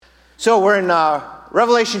So we're in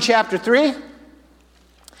Revelation chapter 3.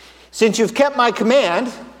 Since you've kept my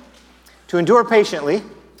command to endure patiently,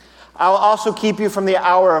 I will also keep you from the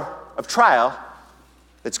hour of trial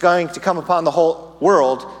that's going to come upon the whole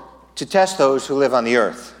world to test those who live on the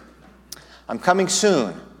earth. I'm coming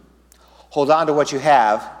soon. Hold on to what you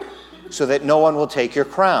have so that no one will take your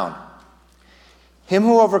crown. Him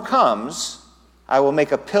who overcomes, I will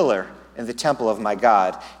make a pillar in the temple of my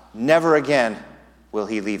God. Never again will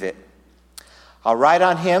he leave it. I'll write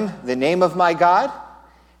on him the name of my God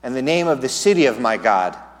and the name of the city of my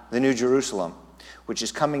God, the New Jerusalem, which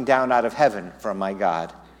is coming down out of heaven from my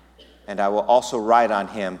God. And I will also write on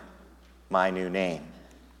him my new name.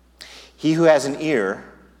 He who has an ear,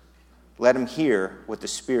 let him hear what the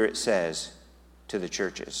Spirit says to the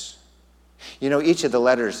churches. You know, each of the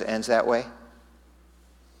letters ends that way.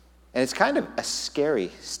 And it's kind of a scary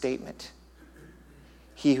statement.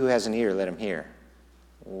 He who has an ear, let him hear.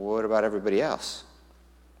 What about everybody else?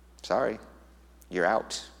 Sorry, you're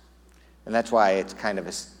out. And that's why it's kind of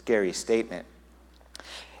a scary statement.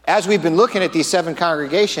 As we've been looking at these 7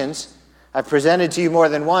 congregations, I've presented to you more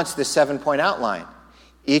than once this 7-point outline.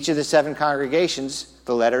 Each of the 7 congregations,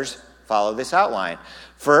 the letters follow this outline.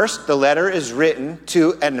 First, the letter is written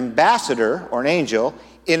to an ambassador or an angel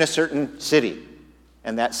in a certain city.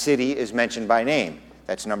 And that city is mentioned by name.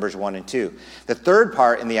 That's Numbers 1 and 2. The third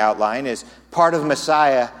part in the outline is part of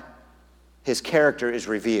Messiah. His character is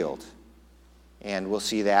revealed. And we'll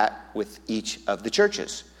see that with each of the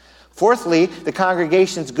churches. Fourthly, the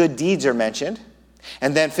congregation's good deeds are mentioned.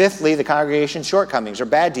 And then fifthly, the congregation's shortcomings or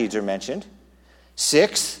bad deeds are mentioned.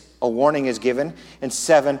 6, a warning is given. And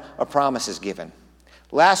 7, a promise is given.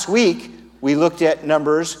 Last week, we looked at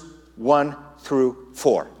Numbers 1 through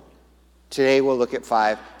 4. Today, we'll look at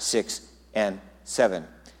 5, 6, and 7.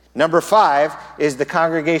 Number 5 is the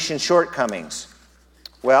congregation's shortcomings.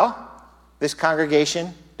 Well, this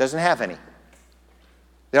congregation doesn't have any.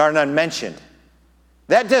 There are none mentioned.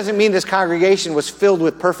 That doesn't mean this congregation was filled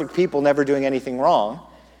with perfect people never doing anything wrong.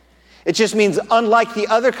 It just means unlike the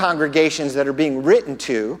other congregations that are being written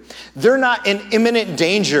to, they're not in imminent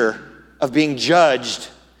danger of being judged.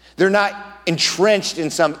 They're not entrenched in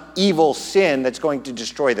some evil sin that's going to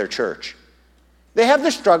destroy their church. They have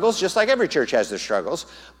their struggles, just like every church has their struggles,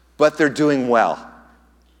 but they're doing well.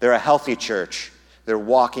 They're a healthy church. They're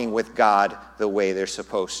walking with God the way they're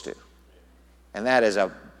supposed to. And that is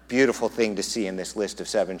a beautiful thing to see in this list of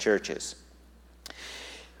 7 churches.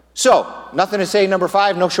 So, nothing to say. Number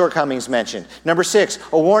 5, no shortcomings mentioned. Number 6,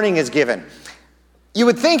 a warning is given. You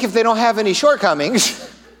would think if they don't have any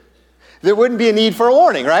shortcomings, there wouldn't be a need for a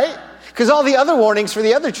warning, right? Because all the other warnings for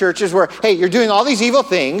the other churches were, hey, you're doing all these evil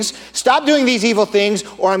things. Stop doing these evil things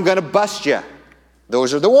or I'm going to bust you.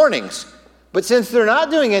 Those are the warnings. But since they're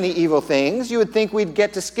not doing any evil things, you would think we'd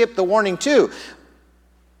get to skip the warning too.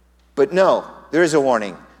 But no, there is a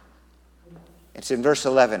warning. It's in verse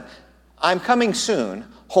 11. I'm coming soon.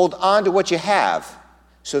 Hold on to what you have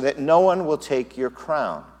so that no one will take your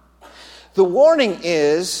crown. The warning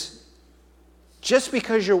is, just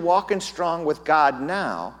because you're walking strong with God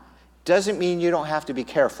now, doesn't mean you don't have to be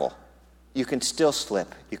careful. You can still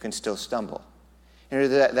slip. You can still stumble. You know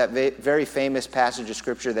that very famous passage of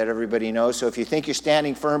Scripture that everybody knows. So if you think you're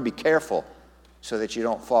standing firm, be careful so that you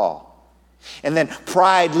don't fall. And then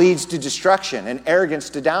pride leads to destruction and arrogance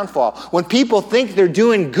to downfall. When people think they're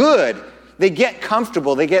doing good, they get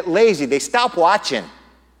comfortable, they get lazy, they stop watching.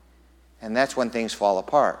 And that's when things fall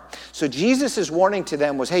apart. So Jesus' warning to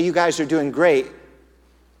them was, hey, you guys are doing great.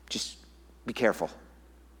 Just be careful.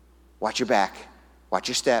 Watch your back. Watch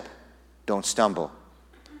your step. Don't stumble.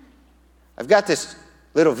 I've got this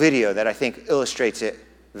little video that I think illustrates it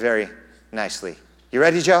very nicely. You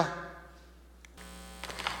ready, Joe?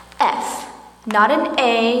 F. Not an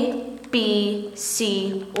A, B,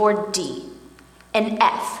 C, or D. An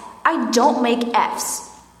F. I don't make Fs.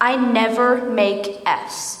 I never make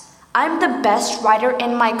Fs. I'm the best writer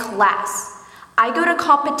in my class. I go to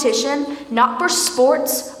competition not for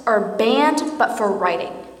sports or band, but for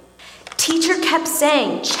writing. Teacher kept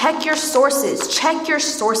saying, check your sources, check your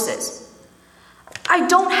sources. I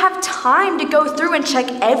don't have time to go through and check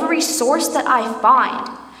every source that I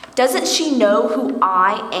find. Doesn't she know who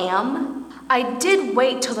I am? I did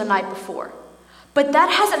wait till the night before, but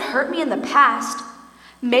that hasn't hurt me in the past.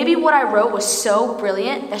 Maybe what I wrote was so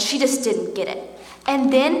brilliant that she just didn't get it.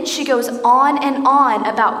 And then she goes on and on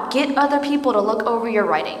about get other people to look over your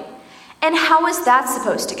writing. And how is that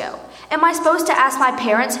supposed to go? Am I supposed to ask my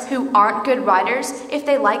parents, who aren't good writers, if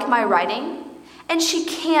they like my writing? And she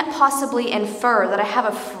can't possibly infer that I have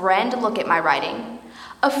a friend look at my writing.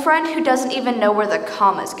 A friend who doesn't even know where the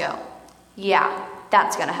commas go. Yeah,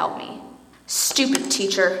 That's going to help me. Stupid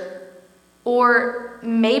teacher. Or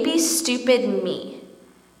maybe stupid me.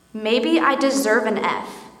 Maybe I deserve an F.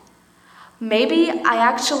 Maybe I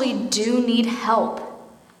actually do need help.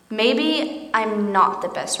 Maybe I'm not the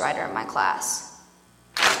best writer in my class.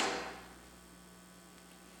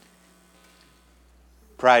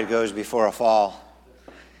 Pride goes before a fall.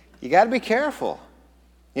 You got to be careful.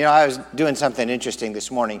 You know, I was doing something interesting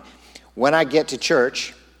this morning. When I get to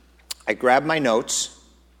church, I grab my notes,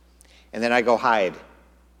 and then I go hide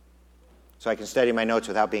so I can study my notes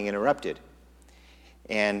without being interrupted.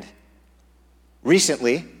 And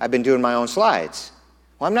recently, I've been doing my own slides.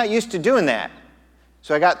 Well, I'm not used to doing that.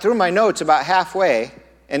 So I got through my notes about halfway,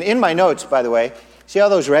 and in my notes, by the way, see all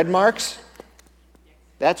those red marks?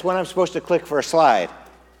 That's when I'm supposed to click for a slide.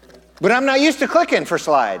 But I'm not used to clicking for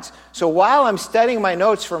slides. So while I'm studying my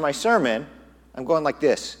notes for my sermon, I'm going like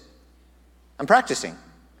this. I'm practicing.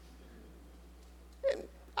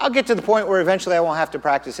 I'll get to the point where eventually I won't have to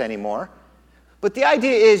practice anymore. But the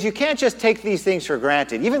idea is you can't just take these things for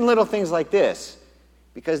granted, even little things like this,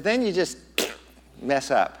 because then you just mess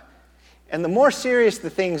up. And the more serious the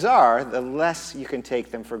things are, the less you can take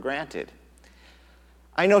them for granted.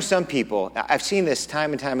 I know some people, I've seen this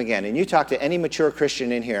time and time again, and you talk to any mature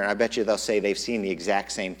Christian in here, and I bet you they'll say they've seen the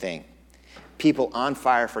exact same thing. People on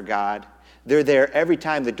fire for God, they're there every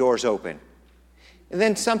time the doors open. And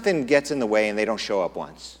then something gets in the way and they don't show up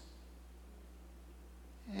once.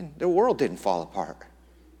 And the world didn't fall apart.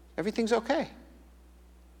 Everything's okay.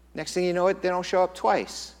 Next thing you know, they don't show up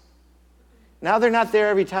twice. Now they're not there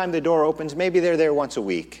every time the door opens. Maybe they're there once a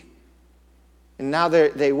week. And now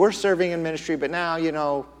they were serving in ministry, but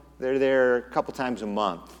now, they're there a couple times a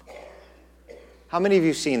month. How many of you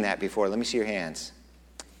have seen that before? Let me see your hands.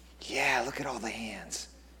 Yeah, look at all the hands.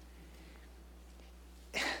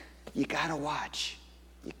 You got to watch.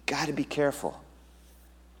 You got to be careful.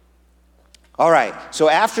 All right, so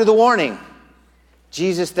after the warning,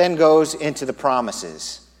 Jesus then goes into the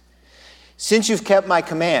promises. Since you've kept my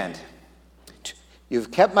command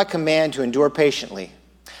to endure patiently,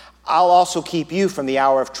 I'll also keep you from the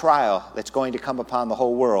hour of trial that's going to come upon the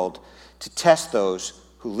whole world to test those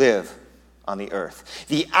who live on the earth.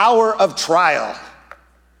 The hour of trial.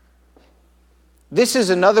 This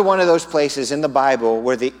is another one of those places in the Bible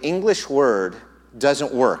where the English word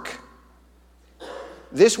doesn't work.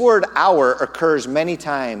 This word hour occurs many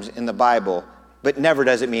times in the Bible, but never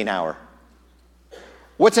does it mean hour.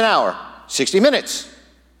 What's an hour? 60 minutes.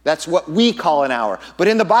 That's what we call an hour. But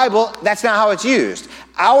in the Bible, that's not how it's used.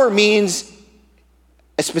 Hour means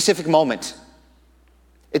a specific moment.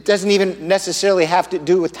 It doesn't even necessarily have to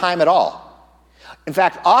do with time at all. In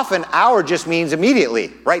fact, often hour just means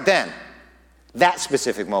immediately, right then. That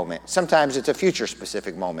specific moment. Sometimes it's a future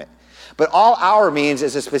specific moment. But all hour means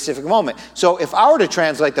is a specific moment. So if I were to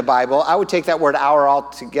translate the Bible, I would take that word hour all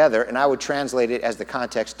together and I would translate it as the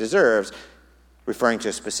context deserves, referring to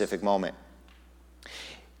a specific moment.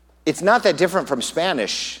 It's not that different from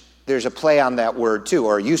Spanish. There's a play on that word too,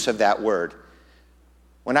 or use of that word.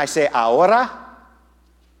 When I say ahora,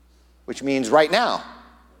 which means right now,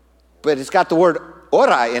 but it's got the word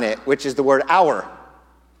hora in it, which is the word hour.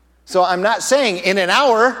 So I'm not saying in an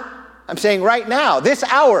hour, I'm saying right now, this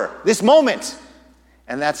hour, this moment.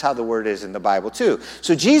 And that's how the word is in the Bible too.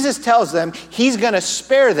 So Jesus tells them he's going to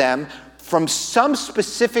spare them from some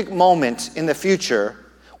specific moment in the future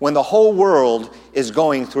when the whole world is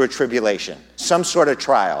going through a tribulation, some sort of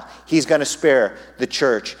trial. He's going to spare the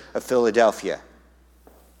church of Philadelphia.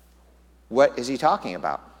 What is he talking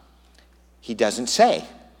about? He doesn't say,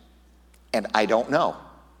 and I don't know.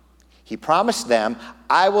 He promised them,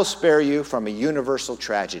 I will spare you from a universal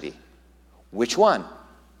tragedy. Which one?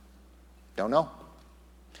 Don't know.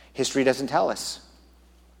 History doesn't tell us.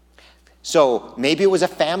 So maybe it was a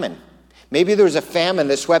famine. Maybe there was a famine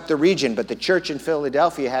that swept the region, but the church in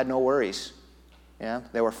Philadelphia had no worries. Yeah,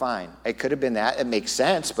 they were fine. It could have been that. It makes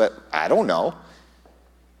sense, but I don't know.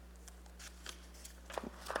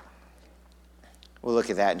 We'll look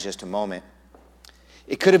at that in just a moment.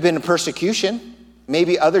 It could have been a persecution.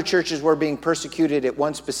 Maybe other churches were being persecuted at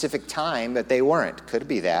one specific time, but they weren't. Could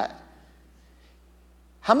be that.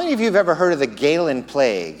 How many of you have ever heard of the Galen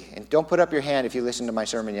Plague? And don't put up your hand if you listened to my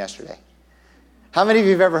sermon yesterday. How many of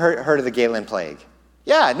you have ever heard of the Galen Plague?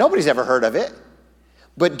 Yeah, nobody's ever heard of it.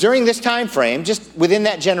 But during this time frame, just within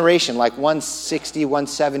that generation, like 160,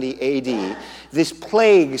 170 AD, this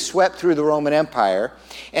plague swept through the Roman Empire,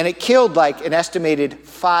 and it killed like an estimated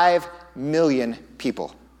 5 million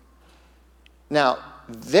people. Now,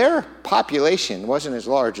 their population wasn't as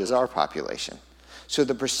large as our population. So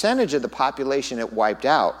the percentage of the population it wiped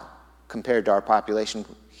out compared to our population,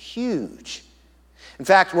 huge. In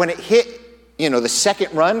fact, when it hit, the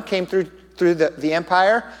second run came through the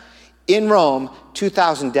empire, in Rome,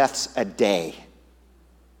 2,000 deaths a day.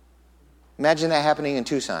 Imagine that happening in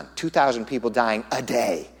Tucson. 2,000 people dying a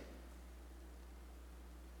day.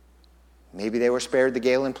 Maybe they were spared the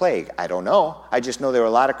Galen plague. I don't know. I just know there were a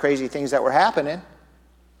lot of crazy things that were happening.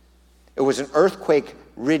 It was an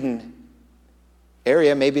earthquake-ridden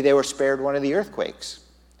area. Maybe they were spared one of the earthquakes.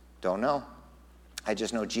 Don't know. I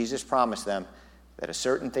just know Jesus promised them that a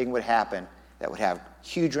certain thing would happen that would have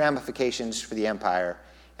huge ramifications for the empire,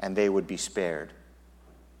 and they would be spared.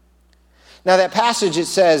 Now that passage, it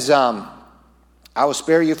says, I will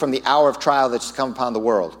spare you from the hour of trial that's come upon the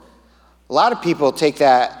world. A lot of people take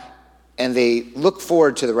that and they look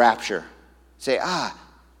forward to the rapture. Say,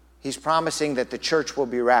 he's promising that the church will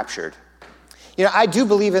be raptured. I do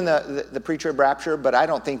believe in the pre-trib rapture, but I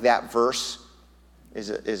don't think that verse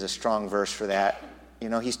is a strong verse for that.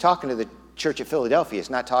 He's talking to the church at Philadelphia. He's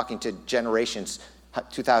not talking to generations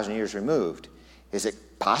 2,000 years removed. Is it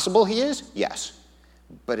possible he is? Yes.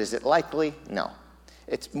 But is it likely? No.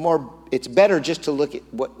 It's better just to look at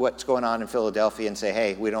what's going on in Philadelphia and say,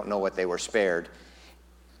 hey, we don't know what they were spared,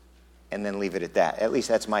 and then leave it at that. At least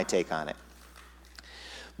that's my take on it.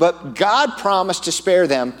 But God promised to spare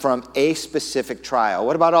them from a specific trial.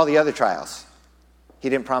 What about all the other trials? He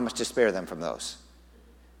didn't promise to spare them from those.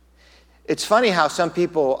 It's funny how some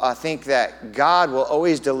people think that God will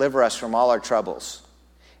always deliver us from all our troubles.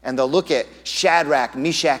 And they'll look at Shadrach,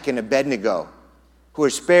 Meshach, and Abednego, who are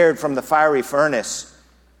spared from the fiery furnace,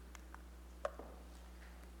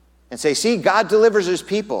 and say, see, God delivers his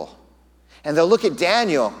people. And they'll look at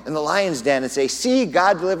Daniel in the lion's den and say, see,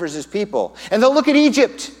 God delivers his people. And they'll look at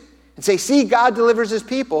Egypt and say, see, God delivers his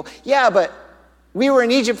people. Yeah, but we were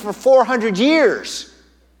in Egypt for 400 years.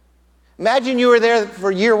 Imagine you were there for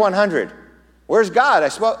year 100. Where's God? I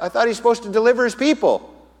thought he was supposed to deliver his people.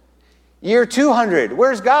 Year 200,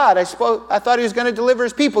 where's God? I thought he was going to deliver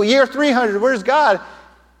his people. Year 300, where's God?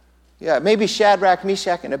 Yeah, maybe Shadrach,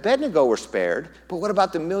 Meshach, and Abednego were spared, but what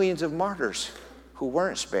about the millions of martyrs who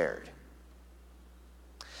weren't spared?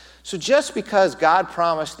 So just because God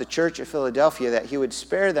promised the church at Philadelphia that he would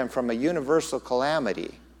spare them from a universal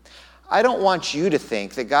calamity, I don't want you to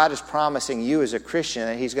think that God is promising you as a Christian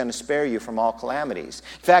that he's going to spare you from all calamities.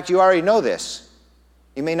 In fact, you already know this.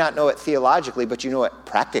 You may not know it theologically, but you know it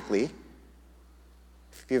practically.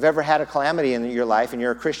 If you've ever had a calamity in your life and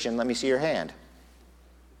you're a Christian, let me see your hand.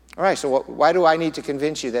 All right, so why do I need to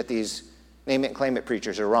convince you that these name it and claim it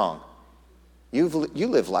preachers are wrong? You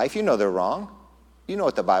live life. You know they're wrong. You know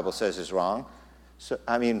what the Bible says is wrong. So,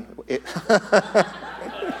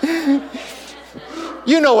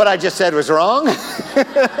 you know what I just said was wrong.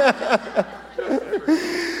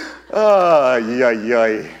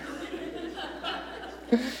 Oh,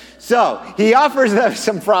 So, he offers them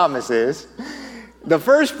some promises. The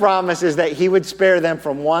first promise is that he would spare them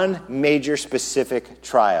from one major specific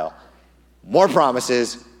trial. More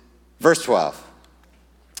promises. Verse 12.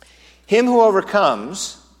 Him who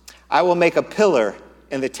overcomes, I will make a pillar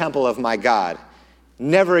in the temple of my God.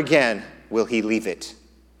 Never again will he leave it.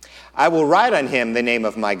 I will write on him the name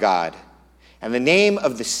of my God, and the name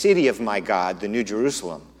of the city of my God, the New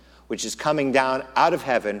Jerusalem, which is coming down out of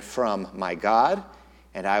heaven from my God,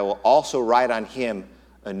 and I will also write on him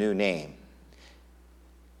a new name.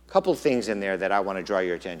 A couple of things in there that I want to draw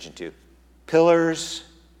your attention to. Pillars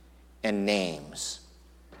and names.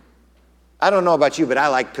 I don't know about you, but I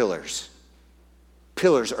like pillars.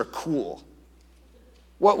 Pillars are cool.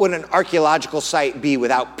 What would an archaeological site be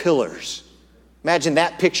without pillars? Imagine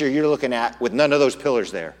that picture you're looking at with none of those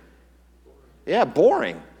pillars there. Yeah,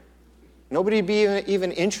 boring. Nobody would be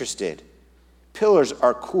even interested. Pillars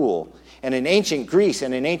are cool. And in ancient Greece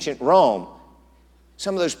and in ancient Rome,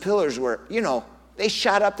 some of those pillars were, they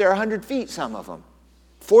shot up there 100 feet, some of them.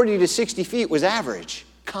 40 to 60 feet was average,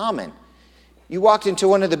 common. You walked into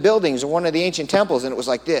one of the buildings or one of the ancient temples and it was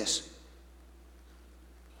like this.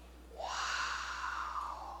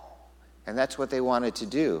 And that's what they wanted to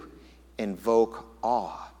do, invoke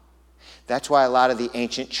awe. That's why a lot of the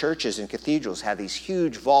ancient churches and cathedrals had these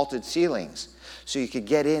huge vaulted ceilings, so you could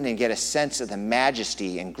get in and get a sense of the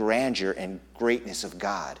majesty and grandeur and greatness of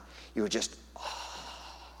God. You were just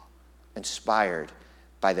inspired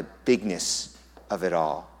by the bigness of it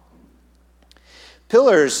all.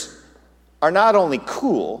 Pillars are not only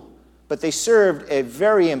cool, but they served a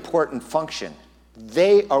very important function.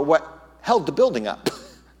 They are what held the building up.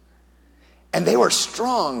 And they were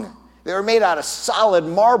strong. They were made out of solid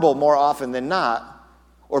marble more often than not,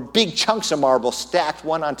 or big chunks of marble stacked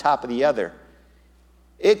one on top of the other.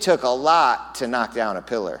 It took a lot to knock down a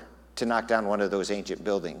pillar, to knock down one of those ancient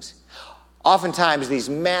buildings. Oftentimes, these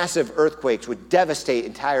massive earthquakes would devastate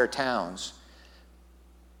entire towns.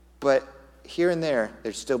 But here and there,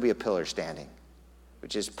 there'd still be a pillar standing,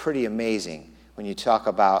 which is pretty amazing when you talk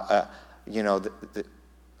about, the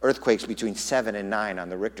earthquakes between 7 and 9 on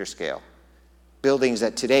the Richter scale. Buildings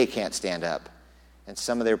that today can't stand up, and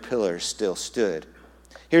some of their pillars still stood.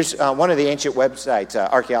 Here's one of the ancient websites,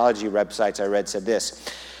 archaeology websites I read said this: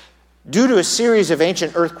 due to a series of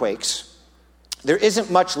ancient earthquakes, there isn't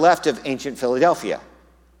much left of ancient Philadelphia.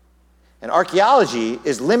 And archaeology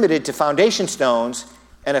is limited to foundation stones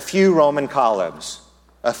and a few Roman columns,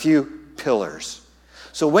 a few pillars.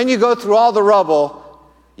 So when you go through all the rubble,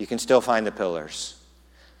 you can still find the pillars.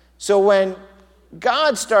 So when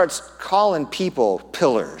God starts calling people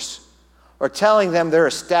pillars, or telling them they're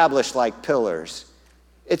established like pillars,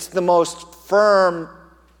 it's the most firm,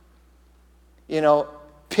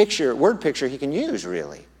 word picture he can use,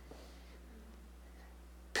 really.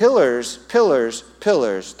 Pillars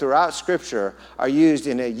throughout Scripture are used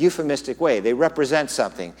in a euphemistic way. They represent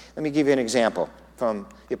something. Let me give you an example from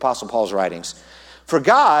the Apostle Paul's writings. For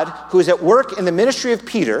God, who is at work in the ministry of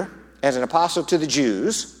Peter as an apostle to the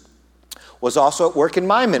Jews, was also at work in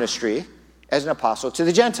my ministry as an apostle to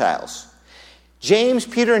the Gentiles. James,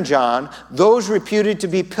 Peter, and John, those reputed to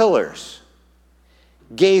be pillars,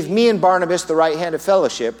 gave me and Barnabas the right hand of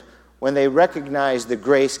fellowship when they recognized the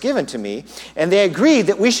grace given to me, and they agreed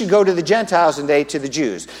that we should go to the Gentiles and they to the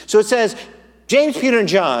Jews. So it says, James, Peter, and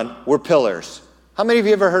John were pillars. How many of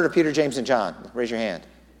you ever heard of Peter, James, and John? Raise your hand.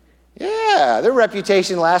 Yeah, their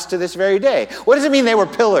reputation lasts to this very day. What does it mean they were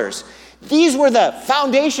pillars? These were the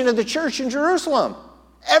foundation of the church in Jerusalem.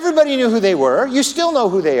 Everybody knew who they were. You still know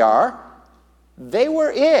who they are. They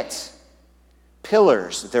were it.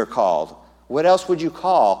 Pillars, they're called. What else would you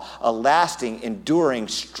call a lasting, enduring,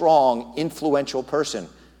 strong, influential person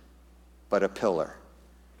but a pillar?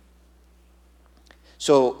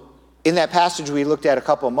 So, in that passage we looked at a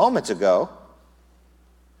couple of moments ago,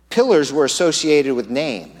 pillars were associated with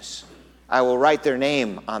names. I will write their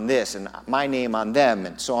name on this and my name on them,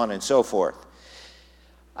 and so on and so forth.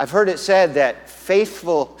 I've heard it said that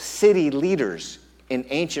faithful city leaders in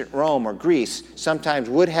ancient Rome or Greece sometimes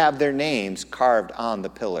would have their names carved on the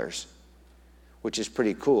pillars, which is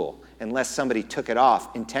pretty cool. Unless somebody took it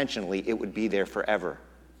off intentionally, it would be there forever.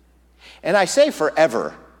 And I say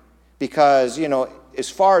forever because, as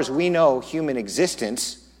far as we know human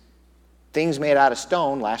existence, things made out of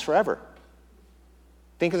stone last forever.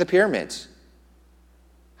 Think of the pyramids.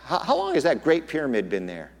 How long has that Great Pyramid been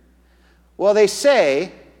there? Well, they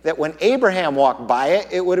say that when Abraham walked by it,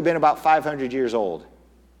 it would have been about 500 years old.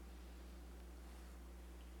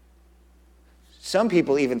 Some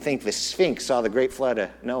people even think the Sphinx saw the great flood of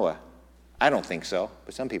Noah. I don't think so,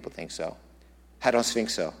 but some people think so. I don't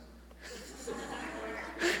think so.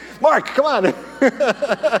 Mark, come on.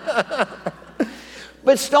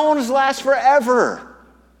 But stones last forever.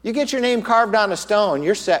 You get your name carved on a stone,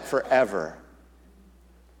 you're set forever.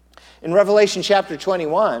 In Revelation chapter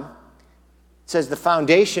 21, it says the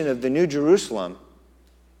foundation of the New Jerusalem.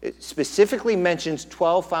 It specifically mentions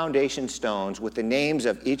 12 foundation stones with the names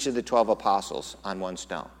of each of the 12 apostles on one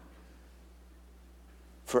stone.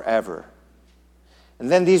 Forever. And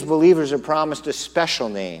then these believers are promised a special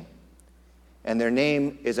name. And their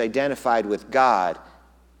name is identified with God,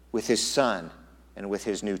 with His Son, and with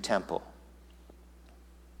His new temple.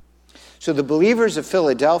 So the believers of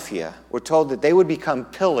Philadelphia were told that they would become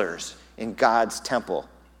pillars in God's temple.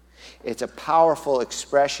 It's a powerful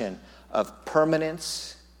expression of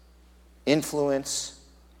permanence, influence,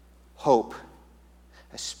 hope,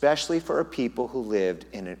 especially for a people who lived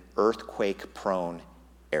in an earthquake-prone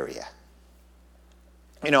area.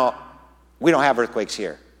 We don't have earthquakes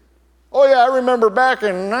here. Oh yeah, I remember back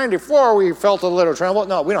in 94 we felt a little tremble.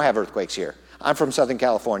 No, we don't have earthquakes here. I'm from Southern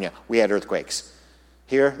California. We had earthquakes.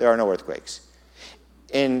 Here, there are no earthquakes.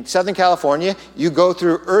 In Southern California, you go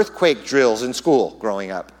through earthquake drills in school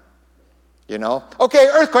growing up. Okay,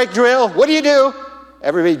 earthquake drill, what do?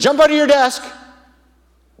 Everybody jump under your desk.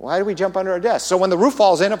 Why do we jump under our desk? So when the roof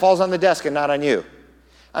falls in, it falls on the desk and not on you.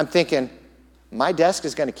 I'm thinking, my desk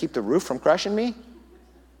is going to keep the roof from crushing me?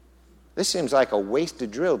 This seems like a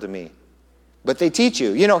wasted drill to me. But they teach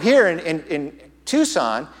you. Here in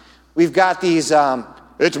Tucson, we've got these,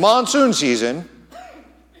 it's monsoon season,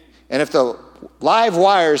 and if the live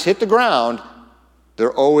wires hit the ground,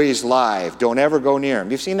 they're always live. Don't ever go near them.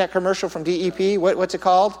 You've seen that commercial from DEP? What's it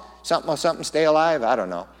called? Something, stay alive? I don't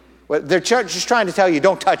know. They're just trying to tell you,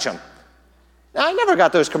 don't touch them. Now, I never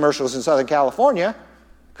got those commercials in Southern California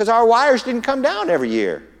because our wires didn't come down every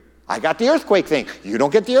year. I got the earthquake thing. You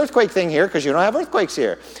don't get the earthquake thing here because you don't have earthquakes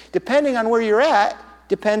here. Depending on where you're at,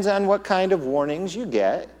 depends on what kind of warnings you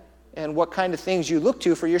get and what kind of things you look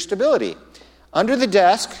to for your stability. Under the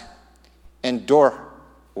desk and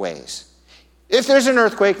doorways. If there's an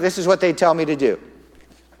earthquake, this is what they tell me to do.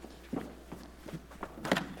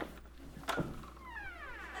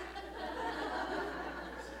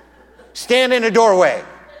 Stand in a doorway.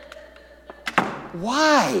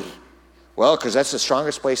 Why? Well, because that's the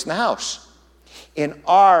strongest place in the house. In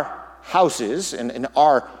our houses and in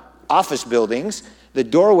our office buildings, the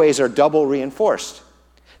doorways are double reinforced.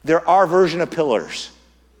 They're our version of pillars.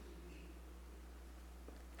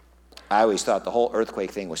 I always thought the whole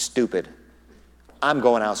earthquake thing was stupid. I'm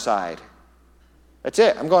going outside. That's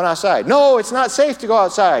it. I'm going outside. No, it's not safe to go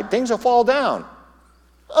outside. Things will fall down.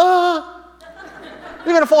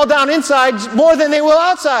 They're going to fall down inside more than they will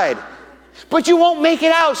outside. But you won't make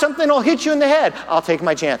it out. Something will hit you in the head. I'll take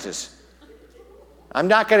my chances. I'm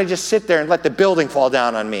not going to just sit there and let the building fall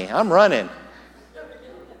down on me. I'm running.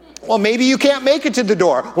 Well, maybe you can't make it to the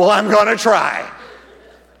door. Well, I'm going to try.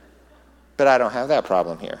 But I don't have that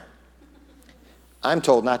problem here. I'm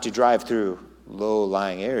told not to drive through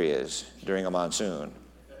low-lying areas during a monsoon.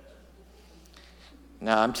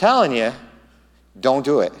 Now, I'm telling you, don't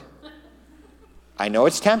do it. I know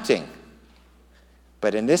it's tempting.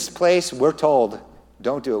 But in this place, we're told,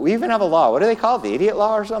 don't do it. We even have a law. What do they call it? The idiot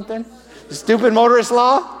law or something? The stupid motorist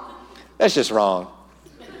law? That's just wrong.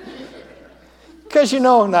 Because,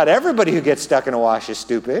 not everybody who gets stuck in a wash is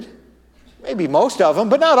stupid. Maybe most of them,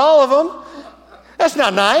 but not all of them. That's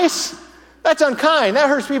not nice. That's unkind. That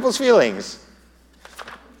hurts people's feelings.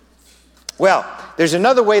 Well, there's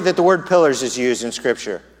another way that the word pillars is used in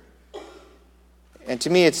Scripture. And to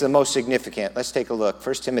me, it's the most significant. Let's take a look.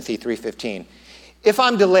 1 Timothy 3:15. If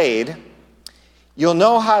I'm delayed, you'll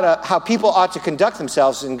know how people ought to conduct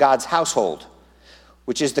themselves in God's household,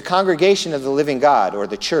 which is the congregation of the living God, or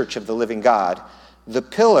the church of the living God, the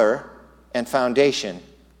pillar and foundation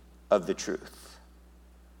of the truth.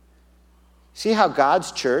 See how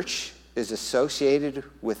God's church is associated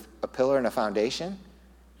with a pillar and a foundation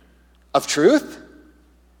of truth?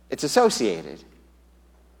 It's associated.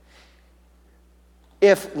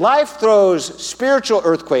 If life throws spiritual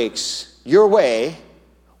earthquakes your way,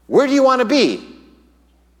 where do you want to be?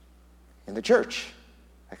 In the church,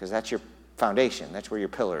 because that's your foundation. That's where your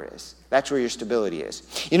pillar is. That's where your stability is.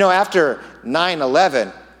 After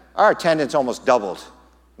 9/11, our attendance almost doubled.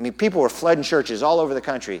 People were flooding churches all over the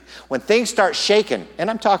country. When things start shaking, and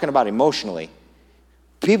I'm talking about emotionally,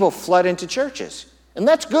 people flood into churches, and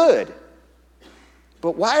that's good.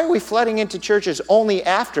 But why are we flooding into churches only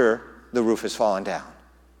after the roof has fallen down?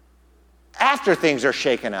 After things are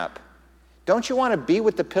shaken up. Don't you want to be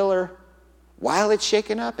with the pillar while it's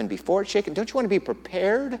shaken up and before it's shaken? Don't you want to be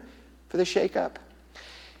prepared for the shake-up?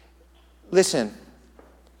 Listen,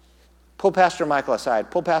 pull Pastor Michael aside,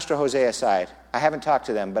 pull Pastor Jose aside. I haven't talked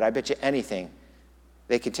to them, but I bet you anything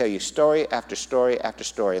they could tell you story after story after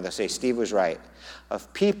story, and they'll say, Steve was right,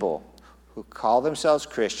 of people who call themselves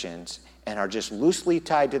Christians and are just loosely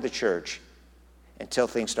tied to the church until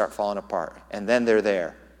things start falling apart, and then they're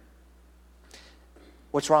there.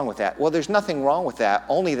 What's wrong with that? Well, there's nothing wrong with that,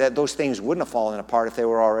 only that those things wouldn't have fallen apart if they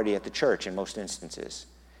were already at the church in most instances.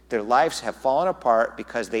 Their lives have fallen apart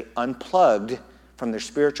because they unplugged from their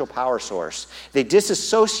spiritual power source. They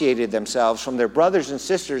disassociated themselves from their brothers and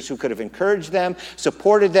sisters who could have encouraged them,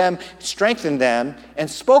 supported them, strengthened them,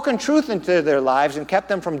 and spoken truth into their lives and kept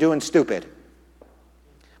them from doing stupid.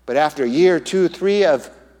 But after a year, 2, 3 of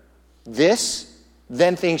this,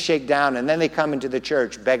 then things shake down, and then they come into the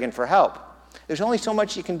church begging for help. There's only so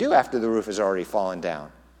much you can do after the roof has already fallen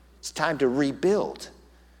down. It's time to rebuild.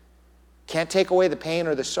 Can't take away the pain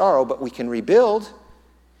or the sorrow, but we can rebuild.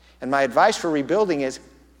 And my advice for rebuilding is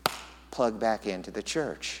plug back into the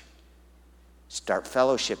church. Start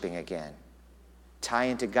fellowshipping again. Tie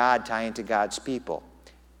into God, tie into God's people.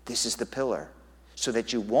 This is the pillar, so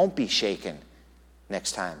that you won't be shaken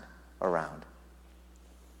next time around.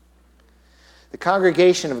 The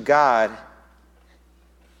congregation of God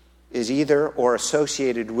is either or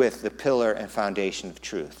associated with the pillar and foundation of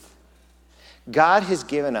truth. God has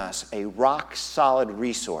given us a rock-solid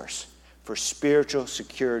resource for spiritual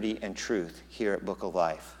security and truth here at Book of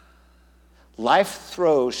Life. Life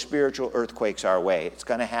throws spiritual earthquakes our way. It's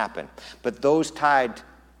going to happen. But those tied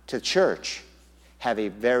to church have a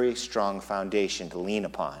very strong foundation to lean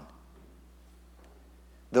upon.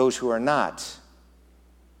 Those who are not,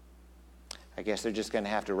 I guess they're just going to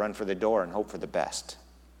have to run for the door and hope for the best.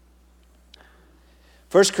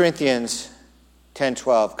 1 Corinthians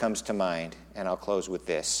 10:12 comes to mind, and I'll close with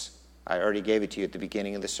this. I already gave it to you at the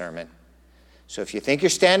beginning of the sermon. So if you think you're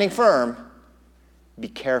standing firm, be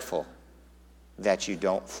careful that you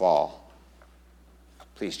don't fall.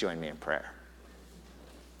 Please join me in prayer.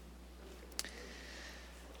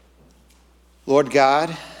 Lord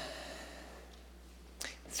God,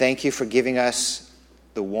 thank you for giving us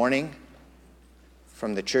the warning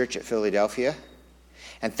from the church at Philadelphia.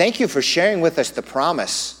 And thank you for sharing with us the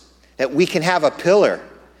promise that we can have a pillar.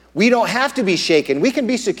 We don't have to be shaken. We can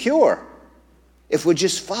be secure if we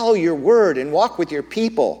just follow your word and walk with your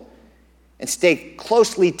people and stay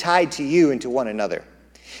closely tied to you and to one another.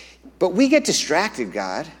 But we get distracted,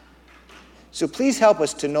 God. So please help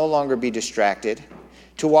us to no longer be distracted,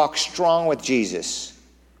 to walk strong with Jesus.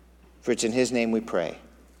 For it's in his name we pray.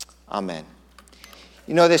 Amen.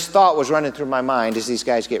 You know, this thought was running through my mind as these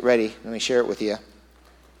guys get ready. Let me share it with you.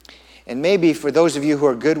 And maybe for those of you who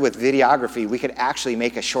are good with videography, we could actually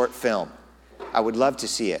make a short film. I would love to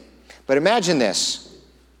see it. But imagine this.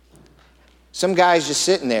 Some guy's just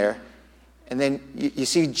sitting there, and then you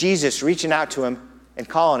see Jesus reaching out to him and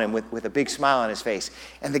calling him with a big smile on his face.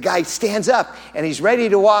 And the guy stands up, and he's ready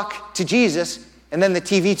to walk to Jesus, and then the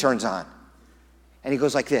TV turns on. And he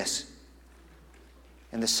goes like this.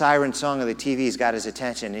 And the siren song of the TV's got his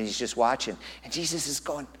attention, and he's just watching. And Jesus is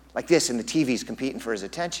going like this, and the TV's competing for his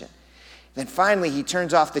attention. Then finally, he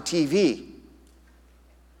turns off the TV.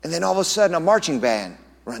 And then all of a sudden, a marching band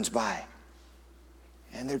runs by.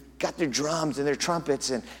 And they've got their drums and their trumpets,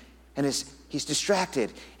 and he's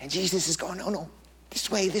distracted. And Jesus is going, no, this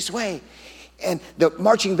way, this way. And the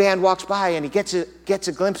marching band walks by, and he gets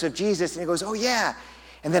a glimpse of Jesus, and he goes, oh, yeah.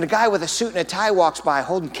 And then a guy with a suit and a tie walks by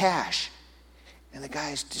holding cash. And the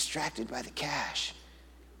guy is distracted by the cash.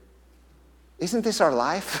 Isn't this our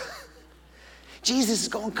life? Jesus is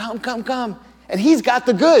going, come. And he's got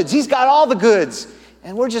the goods. He's got all the goods.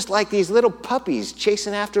 And we're just like these little puppies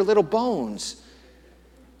chasing after little bones.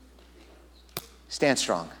 Stand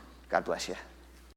strong. God bless you.